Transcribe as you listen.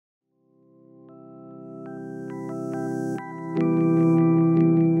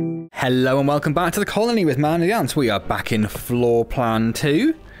Hello and welcome back to the colony with Man and Antz. We are back in floor plan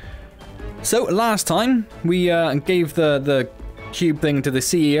 2. So last time we gave the cube thing to the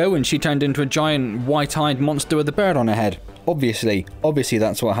CEO and she turned into a giant white-eyed monster with a bird on her head. Obviously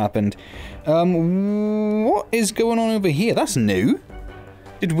that's what happened. What is going on over here? That's new.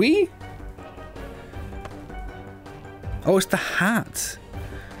 Did we? Oh, it's the hat.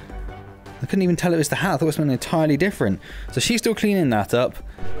 I couldn't even tell it was the hat. I thought it was something entirely different. So she's still cleaning that up.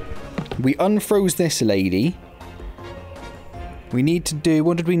 We unfroze this lady. We need to do...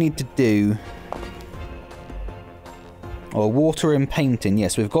 What did we need to do? Oh, water and painting.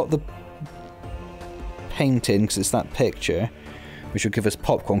 Yes, we've got the painting because it's that picture, which will give us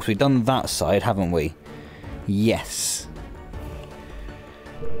popcorn because we've done that side, haven't we? Yes.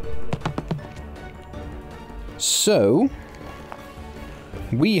 So...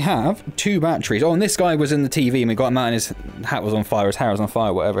 we have 2 batteries. Oh, and this guy was in the TV and we got him out and his hat was on fire, his hair was on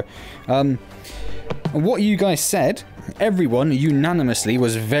fire, whatever. What you guys said, everyone unanimously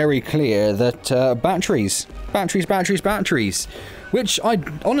was very clear that batteries, which I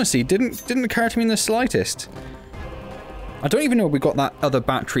honestly didn't occur to me in the slightest. I don't even know where we got that other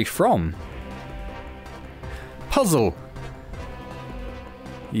battery from. Puzzle.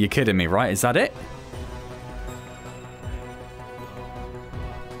 You're kidding me, right? Is that it?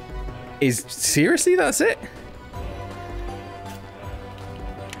 Seriously, that's it?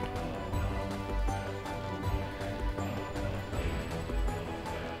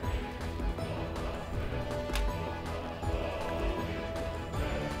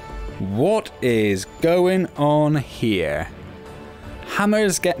 What is going on here?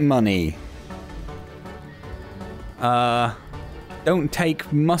 Hammers get money. Don't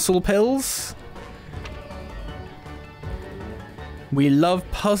take muscle pills. We love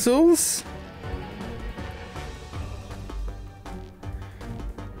puzzles.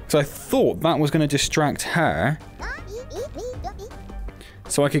 So I thought that was going to distract her,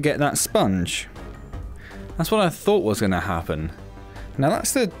 so I could get that sponge. That's what I thought was going to happen. Now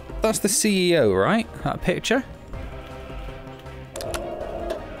that's the CEO, right? That picture.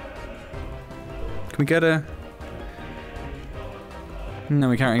 Can we get a... No,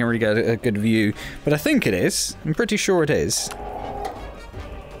 we can't really get a good view, but I think it is. I'm pretty sure it is.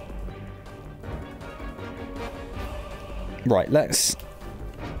 Right, let's...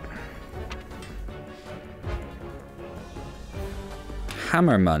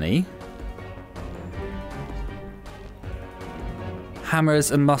 Hammer money. Hammers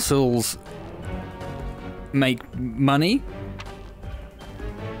and muscles make money.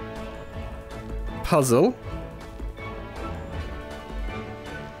 Puzzle.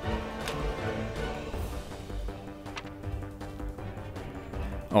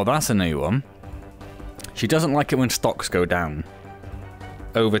 Oh, that's a new one. She doesn't like it when stocks go down.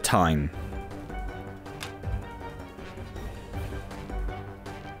 Over time.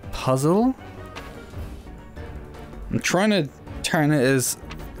 Puzzle? I'm trying to turn it as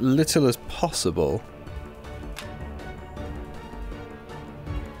little as possible.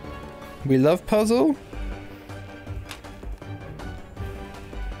 We love puzzle?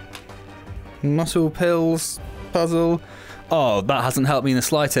 Muscle pills, puzzle. Oh, that hasn't helped me in the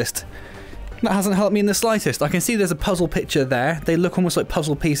slightest. That hasn't helped me in the slightest. I can see there's a puzzle picture there. They look almost like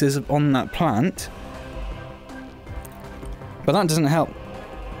puzzle pieces on that plant. But that doesn't help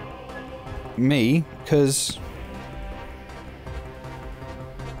me, because...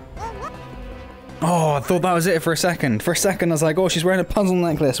 Oh, I thought that was it for a second. For a second I was like, oh, she's wearing a puzzle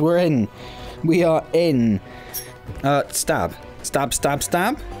necklace. We're in. We are in. Stab. Stab, stab,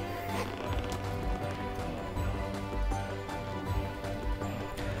 stab.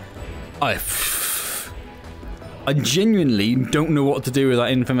 I genuinely don't know what to do with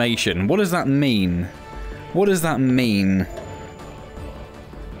that information. What does that mean? What does that mean?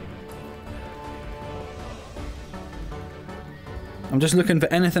 I'm just looking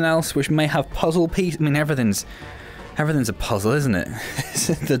for anything else which may have puzzle piece. I mean, everything's a puzzle, isn't it?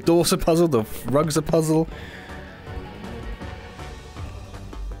 The door's a puzzle, the rug's a puzzle.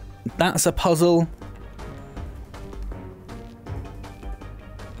 That's a puzzle.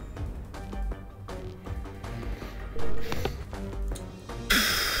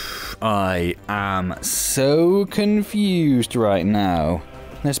 I am so confused right now.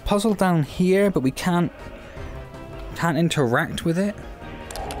 There's a puzzle down here, but we can't interact with it.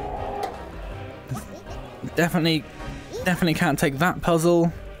 Definitely can't take that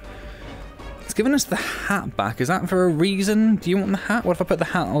puzzle. It's given us the hat back. Is that for a reason? Do you want the hat? What if I put the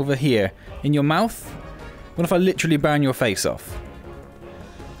hat over here? In your mouth? What if I literally burn your face off?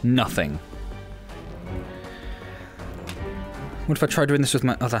 Nothing. What if I try doing this with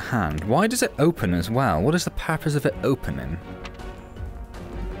my other hand? Why does it open as well? What is the purpose of it opening?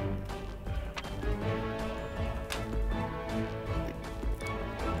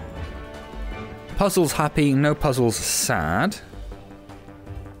 Puzzles happy, no puzzles sad.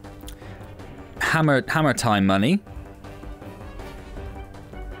 Hammer time money.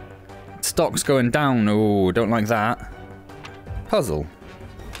 Stock's going down. Oh, don't like that. Puzzle.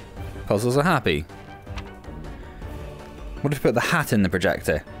 Puzzles are happy. What if we put the hat in the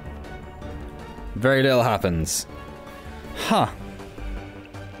projector? Very little happens. Huh.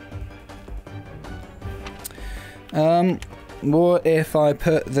 What if I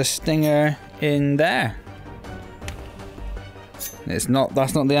put the stinger in there? It's not,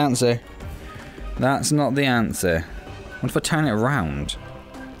 that's not the answer. That's not the answer. What if I turn it around?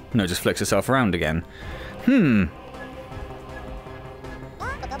 No, it just flicks itself around again.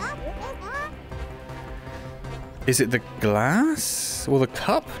 Is it the glass? Or the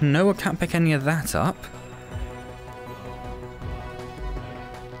cup? No, I can't pick any of that up.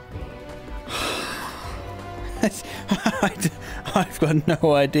 I've got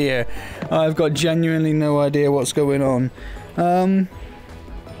no idea. I've got genuinely no idea what's going on.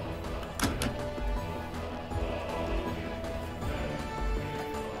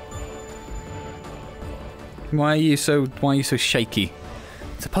 Why are you so shaky?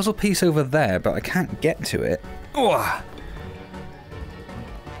 It's a puzzle piece over there, but I can't get to it. Ugh.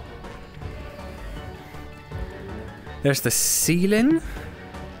 There's the ceiling.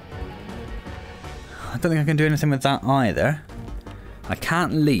 I don't think I can do anything with that either. I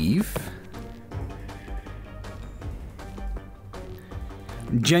can't leave.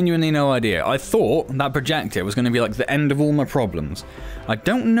 Genuinely no idea. I thought that projector was going to be like the end of all my problems. I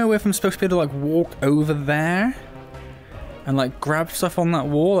don't know if I'm supposed to be able to like walk over there and like grab stuff on that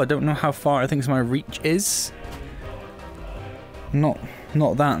wall. I don't know how far I think my reach is. Not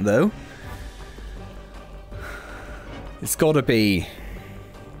that though. It's got to be.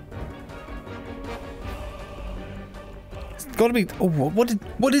 It's got to be. Oh, what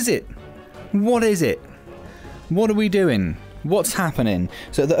is it? What is it? What are we doing? What's happening?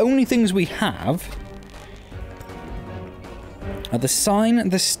 So the only things we have are the sign,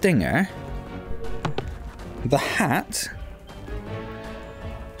 the stinger, the hat,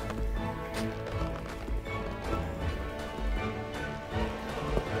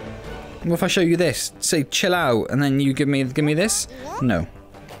 what if I show you this? Say chill out and then you give me this? No.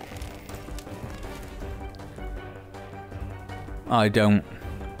 I don't.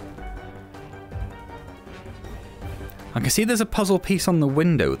 I can see there's a puzzle piece on the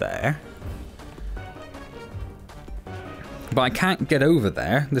window there. But I can't get over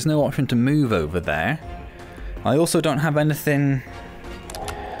there. There's no option to move over there. I also don't have anything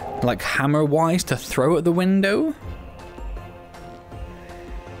like hammer-wise to throw at the window.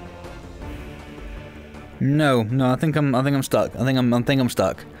 No, I think I'm stuck. I think I'm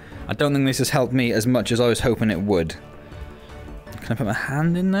stuck. I don't think this has helped me as much as I was hoping it would. Can I put my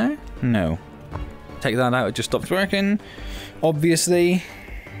hand in there? No. Take that out, it just stops working. Obviously.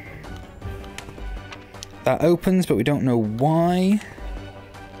 That opens, but we don't know why.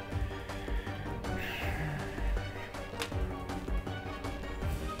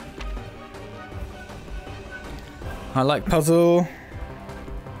 I like puzzle.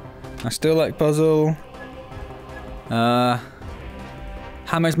 I still like puzzle.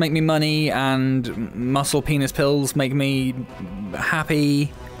 Hammers make me money, and muscle penis pills make me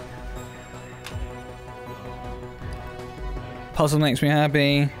happy. Puzzle makes me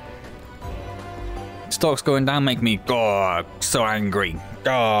happy. Stocks going down make me, God, so angry.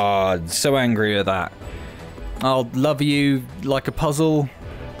 God, so angry at that. I'll love you like a puzzle.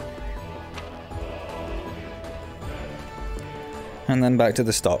 And then back to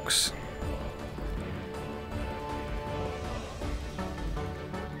the stocks.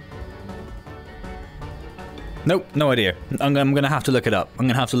 Nope, no idea. I'm gonna have to look it up.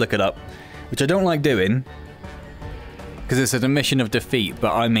 Which I don't like doing. Because it's an admission of defeat,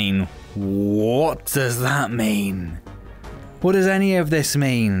 but I mean, what does that mean? What does any of this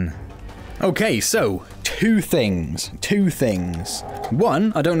mean? Okay, so, two things.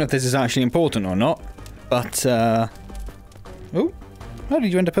 One, I don't know if this is actually important or not, but, oh, how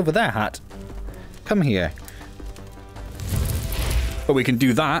did you end up over there, hat? Come here. But we can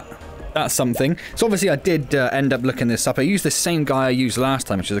do that. That's something. So obviously I did end up looking this up. I used the same guy I used last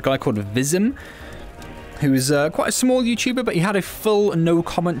time, which is a guy called Vism, who's quite a small YouTuber, but he had a full no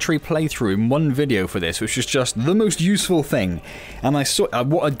commentary playthrough in one video for this, which was just the most useful thing. And I saw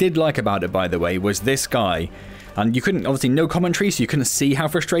what I did like about it, by the way, was this guy. And you couldn't, obviously no commentary, so you couldn't see how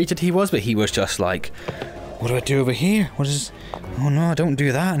frustrated he was, but he was just like What do I do over here? What is... Oh no, don't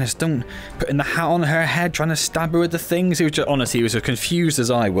do that. And just don't... Putting the hat on her head, trying to stab her with the things. He was just... Honestly, he was as confused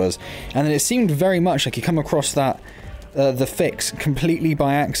as I was. And then it seemed very much like he come across that... the fix completely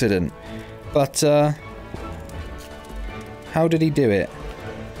by accident. But, how did he do it?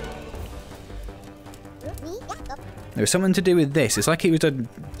 There was something to do with this. It's like it was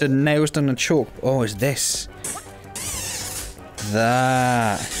the nails done on chalk. Oh, it's this.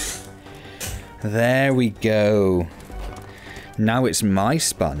 That. There we go. Now it's my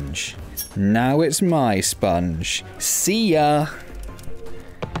sponge. Now it's my sponge. See ya.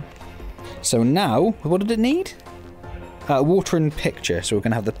 So now, what did it need? Water and picture. So we're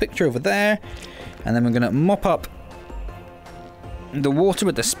going to have the picture over there. And then we're going to mop up the water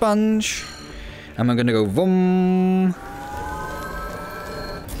with the sponge. And we're going to go vroom.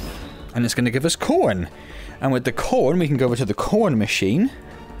 And it's going to give us corn. And with the corn, we can go over to the corn machine.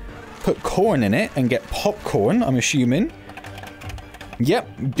 Put corn in it and get popcorn, I'm assuming.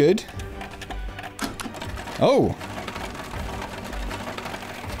 Yep, good. Oh.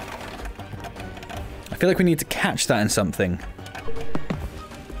 I feel like we need to catch that in something.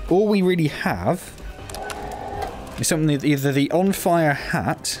 All we really have is something, either the on-fire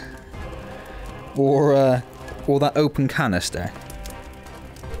hat or that open canister.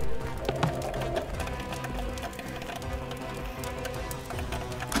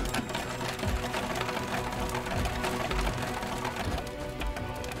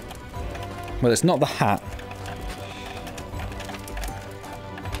 Well, it's not the hat.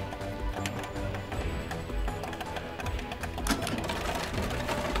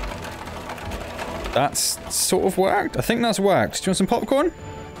 That's sort of worked. I think that's worked. Do you want some popcorn?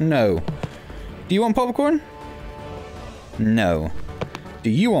 No. Do you want popcorn? No.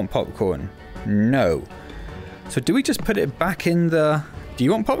 Do you want popcorn? No. So do we just put it back in the... Do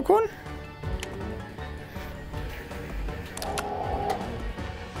you want popcorn?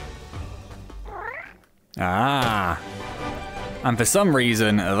 Ah. And for some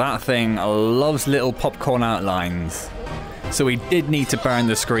reason, that thing loves little popcorn outlines. So we did need to burn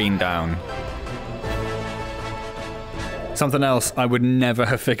the screen down. Something else I would never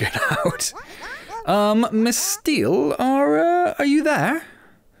have figured out. Miss Steele, are you there?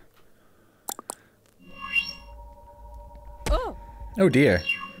 Oh dear.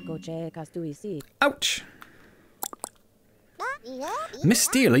 Ouch. Miss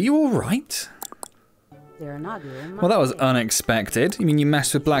Steele, are you alright? Well, that was unexpected. You mean you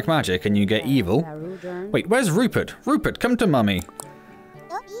mess with black magic and you get evil? Wait, where's Rupert? Rupert, come to Mummy.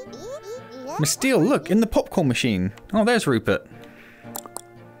 Miss Steele, look, in the popcorn machine. Oh, there's Rupert.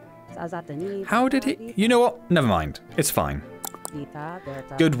 How did he... You know what? Never mind. It's fine.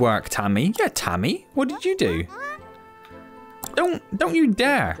 Good work, Tammy. Yeah, Tammy. What did you do? Don't you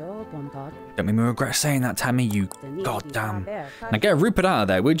dare. Don't make me regret saying that, Tammy, you goddamn. Now get Rupert out of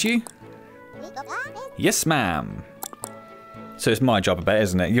there, would you? Yes, ma'am. So it's my job, I bet,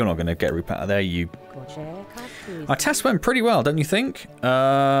 isn't it? You're not going to get Rupert out of there, you... Our test went pretty well, don't you think? No.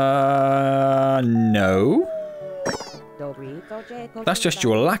 That's just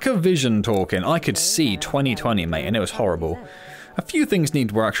your lack of vision talking. I could see 2020, mate, and it was horrible. A few things need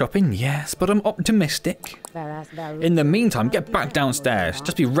workshopping, yes, but I'm optimistic. In the meantime, get back downstairs.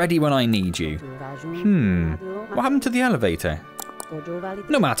 Just be ready when I need you. What happened to the elevator?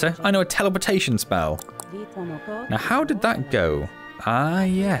 No matter, I know a teleportation spell. Now, how did that go? Ah,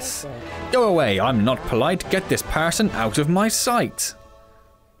 yes. Go away, I'm not polite. Get this person out of my sight.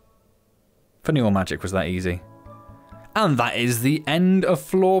 Funny all magic was that easy. And that is the end of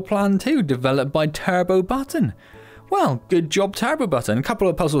Floor Plan 2, developed by Turbo Button. Well, good job, Turbo Button. A couple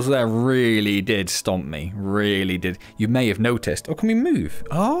of puzzles there really did stomp me. Really did. You may have noticed. Oh, can we move?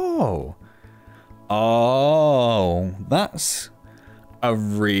 Oh. Oh, that's a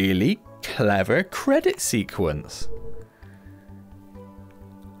really clever credit sequence.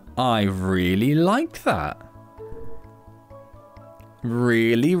 I really like that.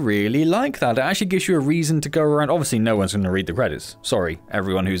 Really, really like that. It actually gives you a reason to go around. Obviously, no one's going to read the credits. Sorry,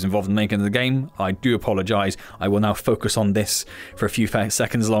 everyone who's involved in making the game. I do apologise. I will now focus on this for a few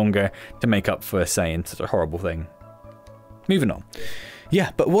seconds longer to make up for saying such a horrible thing. Moving on.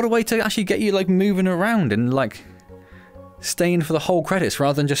 Yeah, but what a way to actually get you, like, moving around and, like, staying for the whole credits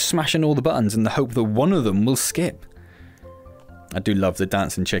rather than just smashing all the buttons in the hope that one of them will skip. I do love the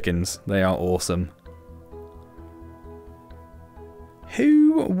dancing chickens. They are awesome.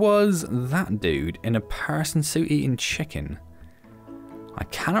 Who was that dude in a person suit eating chicken? I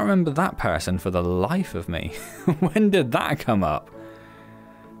cannot remember that person for the life of me. When did that come up?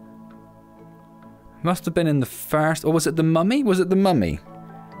 Must have been in the first... Or was it the Mummy? Was it the Mummy?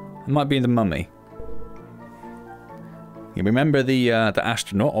 It might be the Mummy. You remember the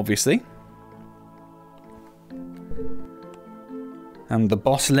astronaut, obviously. And the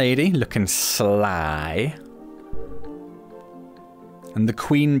boss lady, looking sly. And the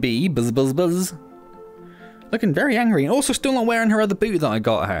queen bee, buzz buzz buzz. Looking very angry, and also still not wearing her other boot that I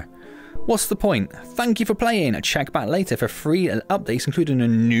got her. What's the point? Thank you for playing. Check back later for free updates, including a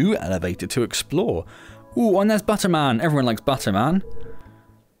new elevator to explore. Ooh, and there's Butterman. Everyone likes Butterman.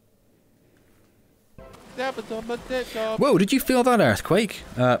 Whoa, did you feel that earthquake?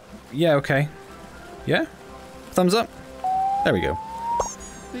 Yeah, okay. Yeah? Thumbs up? There we go.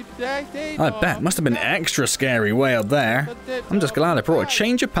 I bet. Must have been extra scary way up there. I'm just glad I brought a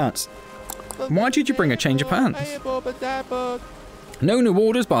change of pants. Why did you bring a change of pants? No new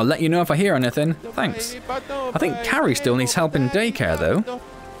orders, but I'll let you know if I hear anything. Thanks. I think Carrie still needs help in daycare, though.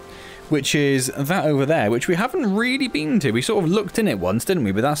 Which is that over there, which we haven't really been to. We sort of looked in it once, didn't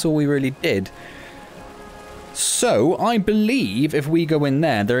we? But that's all we really did. So, I believe if we go in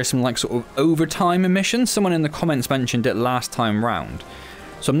there, there is some like sort of overtime mission. Someone in the comments mentioned it last time round.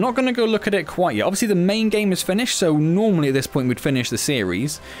 So I'm not going to go look at it quite yet. Obviously the main game is finished, so normally at this point we'd finish the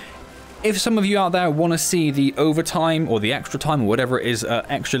series. If some of you out there want to see the overtime or the extra time or whatever it is,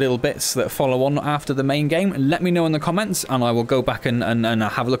 extra little bits that follow on after the main game, let me know in the comments and I will go back and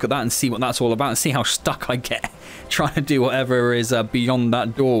have a look at that and see what that's all about and see how stuck I get trying to do whatever is beyond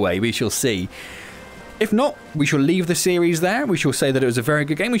that doorway. We shall see. If not, we shall leave the series there. We shall say that it was a very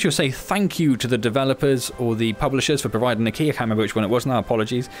good game. We shall say thank you to the developers or the publishers for providing the key. I can't remember which one it was now,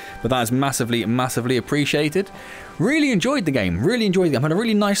 apologies. But that is massively, massively appreciated. Really enjoyed the game. Really enjoyed the game. Had a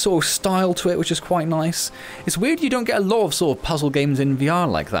really nice sort of style to it, which is quite nice. It's weird you don't get a lot of sort of puzzle games in VR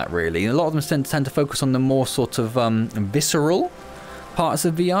like that, really. A lot of them tend to focus on the more sort of visceral parts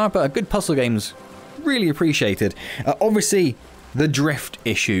of VR, but a good puzzle game's really appreciated. Obviously, the drift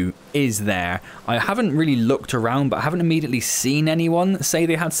issue is there. I haven't really looked around, but I haven't immediately seen anyone say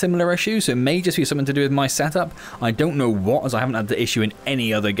they had similar issues, so it may just be something to do with my setup. I don't know what, as I haven't had the issue in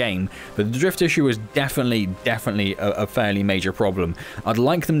any other game, but the drift issue is definitely a fairly major problem. I'd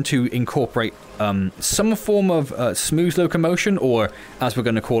like them to incorporate some form of smooth locomotion, or as we're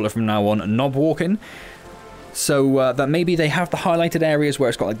going to call it from now on, knob walking. So that maybe they have the highlighted areas where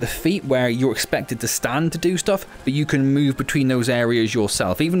it's got like the feet where you're expected to stand to do stuff, but you can move between those areas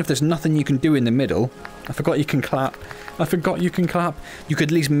yourself. Even if there's nothing you can do in the middle. I forgot you can clap. I forgot you can clap. You could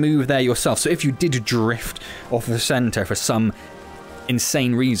at least move there yourself. So if you did drift off the center for some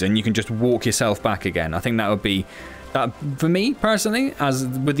insane reason, you can just walk yourself back again. I think that would be... That, for me, personally, as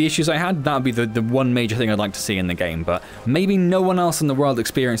with the issues I had, that would be the one major thing I'd like to see in the game. But maybe no one else in the world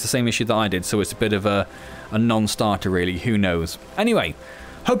experienced the same issue that I did, so it's a bit of a non-starter, really. Who knows? Anyway,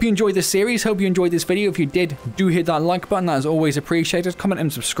 hope you enjoyed this series. Hope you enjoyed this video. If you did, do hit that like button. That is always appreciated. Comment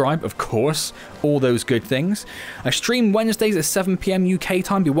and subscribe, of course. All those good things. I stream Wednesdays at 7 PM UK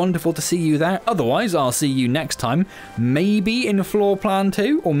time. Be wonderful to see you there. Otherwise, I'll see you next time. Maybe in Floor Plan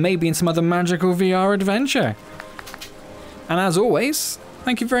 2, or maybe in some other magical VR adventure. And as always,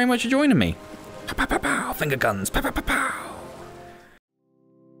 thank you very much for joining me. Pow, pow, pow, pow. Finger guns. Pow, pow, pow, pow.